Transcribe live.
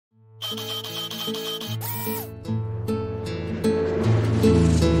The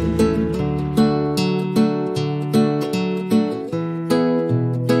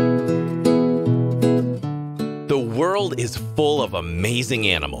world is full of amazing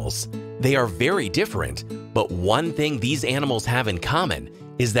animals. They are very different, but one thing these animals have in common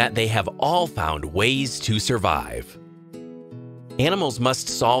is that they have all found ways to survive. Animals must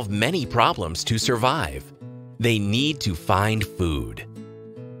solve many problems to survive. They need to find food.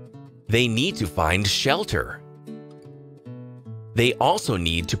 They need to find shelter. They also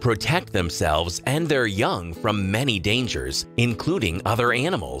need to protect themselves and their young from many dangers, including other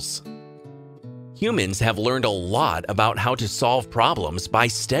animals. Humans have learned a lot about how to solve problems by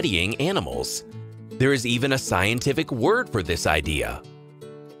studying animals. There is even a scientific word for this idea.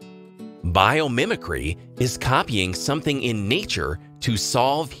 Biomimicry is copying something in nature to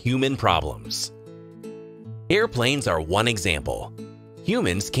solve human problems. Airplanes are one example.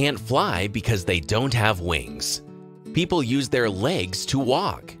 Humans can't fly because they don't have wings. People use their legs to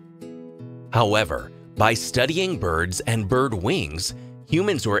walk. However, by studying birds and bird wings,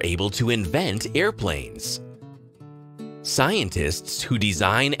 humans were able to invent airplanes. Scientists who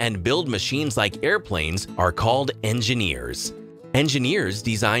design and build machines like airplanes are called engineers. Engineers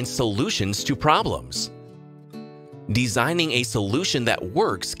design solutions to problems. Designing a solution that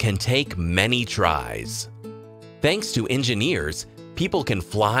works can take many tries. Thanks to engineers, people can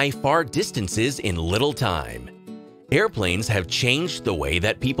fly far distances in little time. Airplanes have changed the way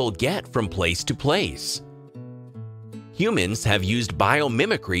that people get from place to place. Humans have used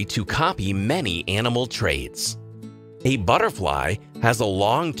biomimicry to copy many animal traits. A butterfly has a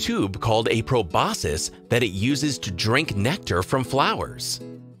long tube called a proboscis that it uses to drink nectar from flowers.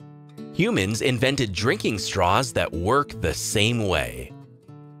 Humans invented drinking straws that work the same way.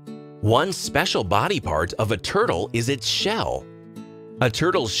 One special body part of a turtle is its shell. A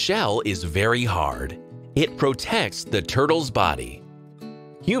turtle's shell is very hard. It protects the turtle's body.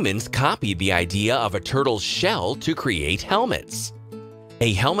 Humans copied the idea of a turtle's shell to create helmets.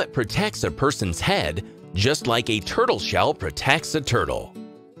 A helmet protects a person's head just like a turtle shell protects a turtle.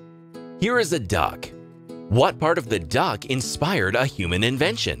 Here is a duck. What part of the duck inspired a human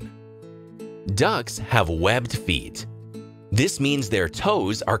invention? Ducks have webbed feet. This means their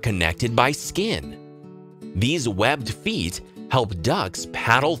toes are connected by skin. These webbed feet help ducks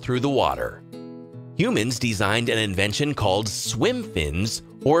paddle through the water. Humans designed an invention called swim fins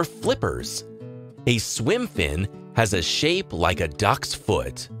or flippers. A swim fin has a shape like a duck's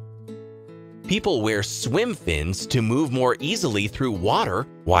foot. People wear swim fins to move more easily through water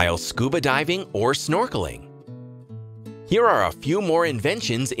while scuba diving or snorkeling. Here are a few more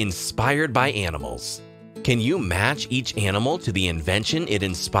inventions inspired by animals. Can you match each animal to the invention it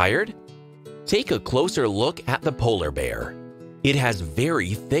inspired? Take a closer look at the polar bear. It has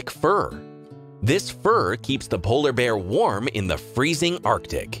very thick fur. This fur keeps the polar bear warm in the freezing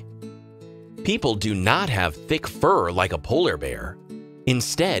Arctic. People do not have thick fur like a polar bear.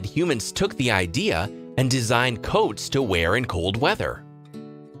 Instead, humans took the idea and designed coats to wear in cold weather.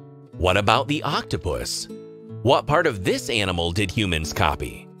 What about the octopus? What part of this animal did humans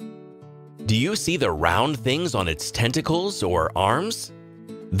copy? Do you see the round things on its tentacles or arms?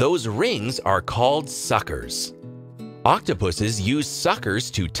 Those rings are called suckers. Octopuses use suckers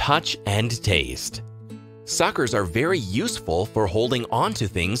to touch and taste. Suckers are very useful for holding onto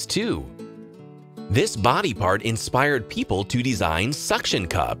things too. This body part inspired people to design suction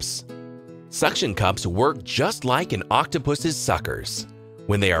cups. Suction cups work just like an octopus's suckers.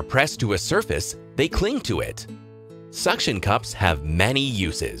 When they are pressed to a surface, they cling to it. Suction cups have many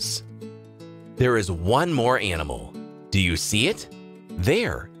uses. There is one more animal. Do you see it?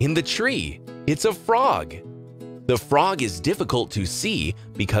 There, in the tree. It's a frog. The frog is difficult to see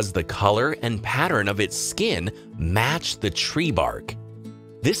because the color and pattern of its skin match the tree bark.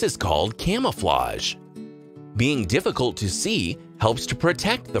 This is called camouflage. Being difficult to see helps to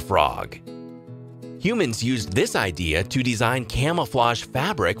protect the frog. Humans used this idea to design camouflage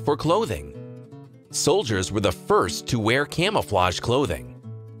fabric for clothing. Soldiers were the first to wear camouflage clothing.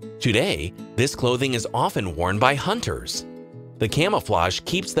 Today, this clothing is often worn by hunters. The camouflage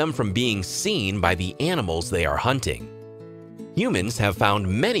keeps them from being seen by the animals they are hunting. Humans have found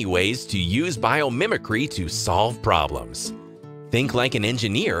many ways to use biomimicry to solve problems. Think like an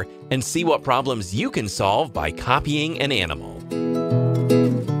engineer and see what problems you can solve by copying an animal.